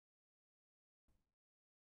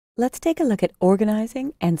Let's take a look at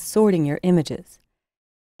organizing and sorting your images.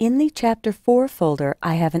 In the Chapter 4 folder,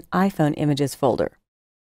 I have an iPhone Images folder.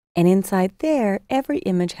 And inside there, every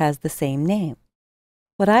image has the same name.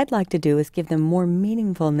 What I'd like to do is give them more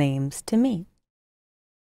meaningful names to me.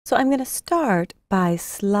 So I'm going to start by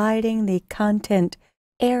sliding the content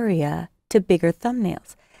area to bigger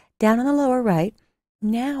thumbnails. Down on the lower right,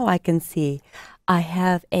 now I can see I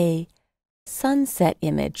have a sunset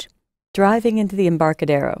image driving into the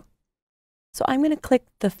Embarcadero. So I'm going to click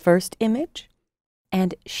the first image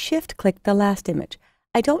and shift-click the last image.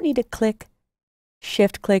 I don't need to click,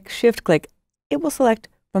 shift-click, shift-click. It will select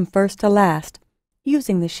from first to last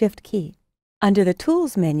using the Shift key. Under the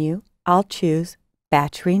Tools menu, I'll choose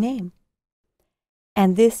Batch Rename.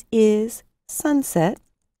 And this is Sunset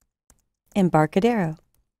Embarcadero.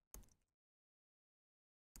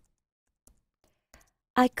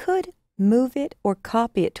 I could move it or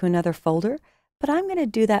copy it to another folder, but I'm going to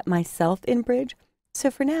do that myself in Bridge.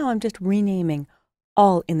 So for now, I'm just renaming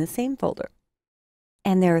all in the same folder.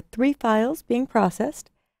 And there are 3 files being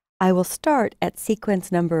processed. I will start at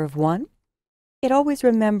sequence number of 1. It always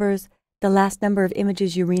remembers the last number of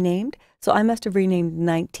images you renamed, so I must have renamed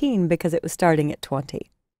 19 because it was starting at 20.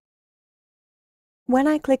 When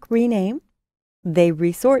I click Rename, they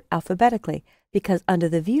resort alphabetically because under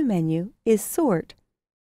the View menu is Sort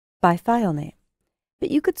by file name. But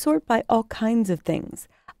you could sort by all kinds of things.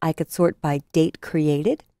 I could sort by date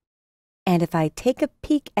created, and if I take a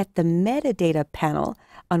peek at the metadata panel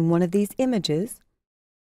on one of these images,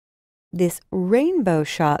 this rainbow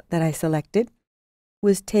shot that I selected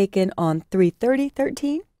was taken on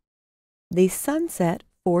 3/30/13, the sunset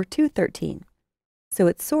 4/2/13. So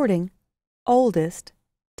it's sorting oldest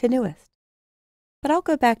to newest. But I'll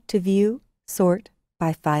go back to View, Sort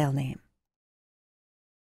by file name.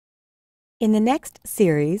 In the next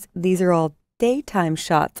series, these are all daytime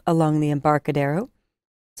shots along the Embarcadero.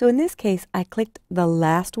 So in this case, I clicked the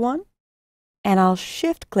last one, and I'll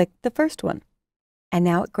shift-click the first one. And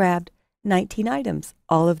now it grabbed 19 items,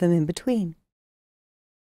 all of them in between.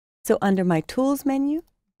 So under my Tools menu,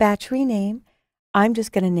 Batch Rename, I'm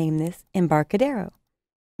just going to name this Embarcadero,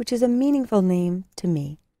 which is a meaningful name to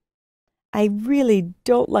me. I really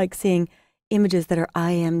don't like seeing images that are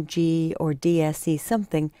IMG or DSC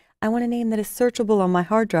something. I want a name that is searchable on my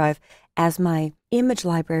hard drive. As my image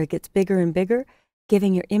library gets bigger and bigger,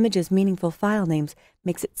 giving your images meaningful file names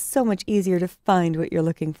makes it so much easier to find what you're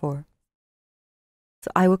looking for.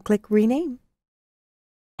 So I will click Rename.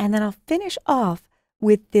 And then I'll finish off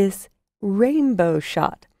with this rainbow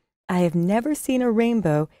shot. I have never seen a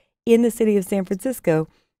rainbow in the city of San Francisco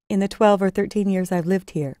in the 12 or 13 years I've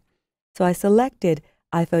lived here. So I selected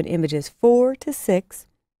iPhone Images 4 to 6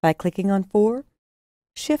 by clicking on 4,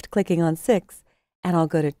 shift-clicking on 6, and I'll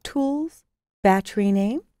go to Tools, Batch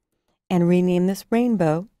Rename, and rename this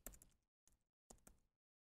rainbow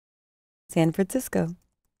San Francisco.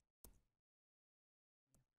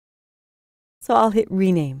 So I'll hit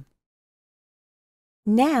Rename.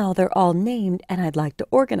 Now they're all named and I'd like to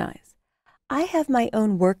organize. I have my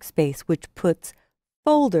own workspace which puts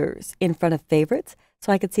folders in front of favorites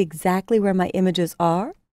so I can see exactly where my images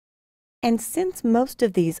are. And since most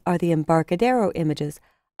of these are the Embarcadero images,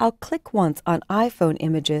 I'll click once on iPhone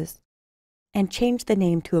Images and change the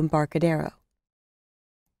name to Embarcadero.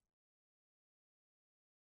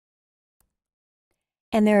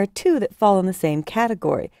 And there are 2 that fall in the same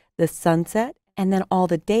category, the sunset and then all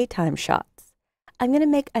the daytime shots. I'm going to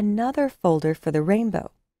make another folder for the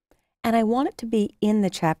rainbow, and I want it to be in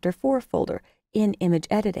the Chapter 4 folder in Image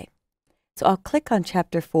Editing. So I'll click on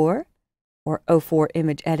Chapter 4 or 04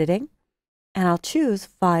 Image Editing, and I'll choose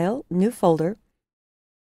File, New Folder.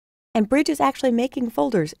 And Bridge is actually making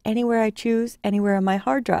folders anywhere I choose, anywhere on my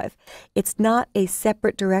hard drive. It's not a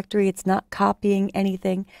separate directory. It's not copying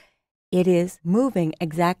anything. It is moving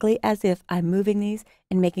exactly as if I'm moving these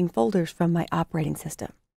and making folders from my operating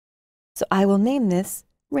system. So I will name this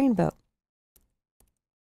Rainbow.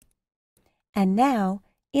 And now,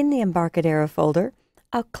 in the Embarcadero folder,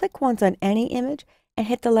 I'll click once on any image and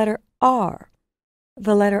hit the letter R.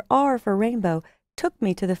 The letter R for Rainbow took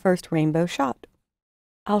me to the first rainbow shot.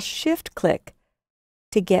 I'll shift-click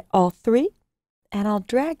to get all 3, and I'll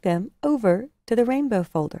drag them over to the Rainbow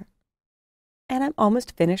folder. And I'm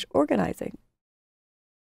almost finished organizing.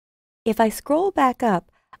 If I scroll back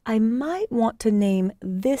up, I might want to name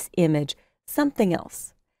this image something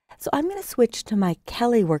else. So I'm going to switch to my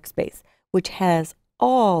Kelly workspace, which has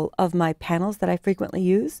all of my panels that I frequently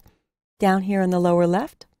use down here in the lower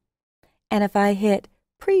left. And if I hit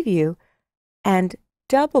Preview and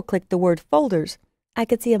double-click the word Folders, I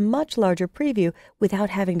could see a much larger preview without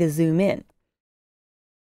having to zoom in.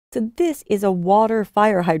 So this is a water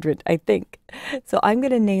fire hydrant, I think. So I'm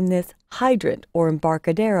going to name this hydrant or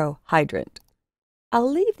Embarcadero hydrant.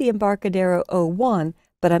 I'll leave the Embarcadero 01,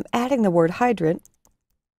 but I'm adding the word hydrant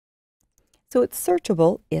so it's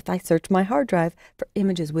searchable if I search my hard drive for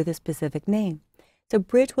images with a specific name. So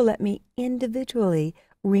Bridge will let me individually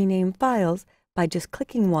rename files by just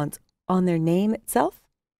clicking once on their name itself.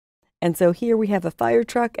 And so here we have a fire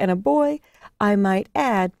truck and a boy. I might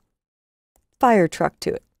add fire truck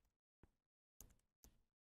to it.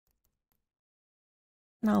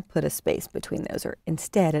 And I'll put a space between those, or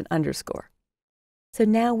instead an underscore. So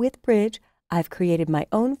now with Bridge, I've created my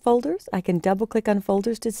own folders. I can double click on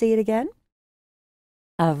folders to see it again,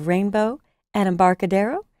 of Rainbow and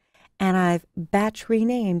Embarcadero, and I've batch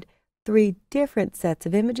renamed 3 different sets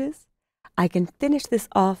of images. I can finish this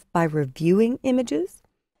off by reviewing images.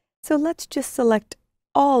 So let's just select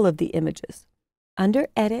all of the images. Under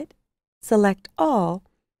Edit, select All.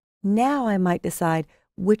 Now I might decide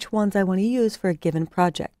which ones I want to use for a given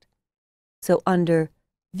project. So under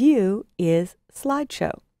View is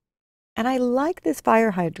Slideshow. And I like this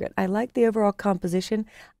fire hydrant. I like the overall composition.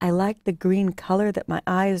 I like the green color that my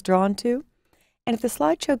eye is drawn to. And if the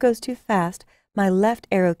slideshow goes too fast, my left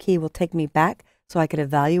arrow key will take me back so I could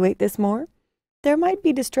evaluate this more. There might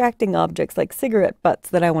be distracting objects like cigarette butts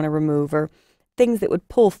that I want to remove, or things that would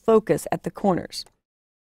pull focus at the corners.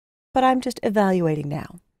 But I'm just evaluating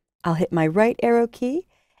now. I'll hit my right arrow key,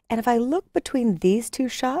 and if I look between these 2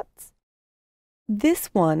 shots, this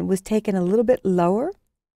one was taken a little bit lower.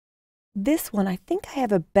 This one, I think I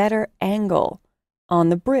have a better angle on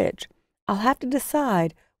the bridge. I'll have to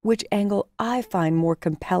decide which angle I find more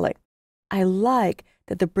compelling. I like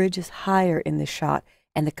that the bridge is higher in this shot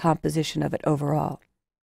and the composition of it overall.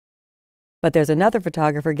 But there's another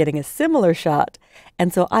photographer getting a similar shot,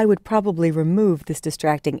 and so I would probably remove this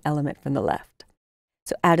distracting element from the left.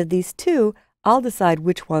 So out of these 2, I'll decide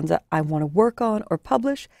which ones I want to work on or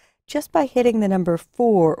publish just by hitting the number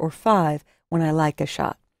 4 or 5 when I like a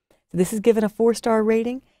shot. So this is given a 4-star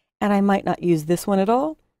rating, and I might not use this one at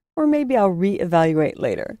all, or maybe I'll reevaluate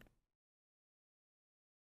later.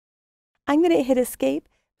 I'm going to hit Escape,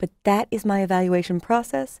 but that is my evaluation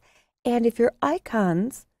process. And if your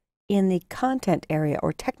icons in the content area,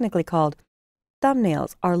 or technically called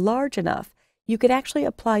thumbnails, are large enough, you could actually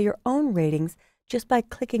apply your own ratings just by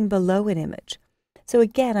clicking below an image. So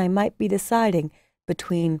again, I might be deciding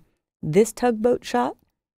between this tugboat shot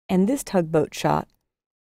and this tugboat shot,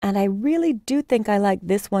 and I really do think I like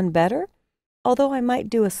this one better, although I might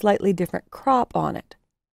do a slightly different crop on it.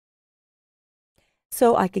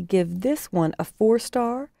 So I could give this one a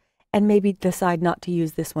 4-star and maybe decide not to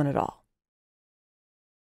use this one at all.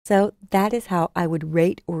 So that is how I would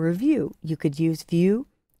rate or review. You could use View,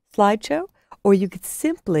 Slideshow, or you could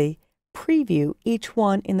simply preview each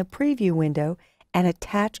one in the preview window and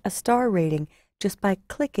attach a star rating just by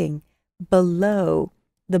clicking below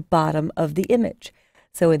the bottom of the image.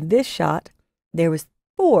 So in this shot, there was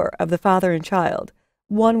 4 of the father and child,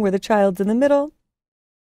 1 where the child's in the middle,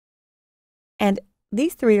 and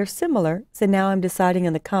these 3 are similar, so now I'm deciding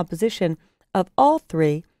on the composition of all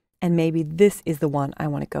 3, and maybe this is the one I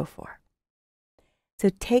want to go for. So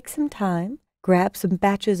take some time, grab some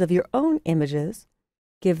batches of your own images,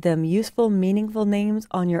 give them useful, meaningful names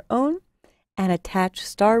on your own, and attach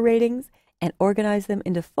star ratings and organize them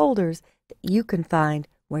into folders that you can find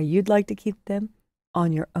where you'd like to keep them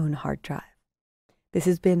on your own hard drive. This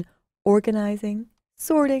has been organizing,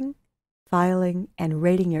 sorting, filing, and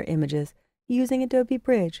rating your images using Adobe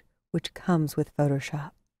Bridge, which comes with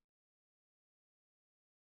Photoshop.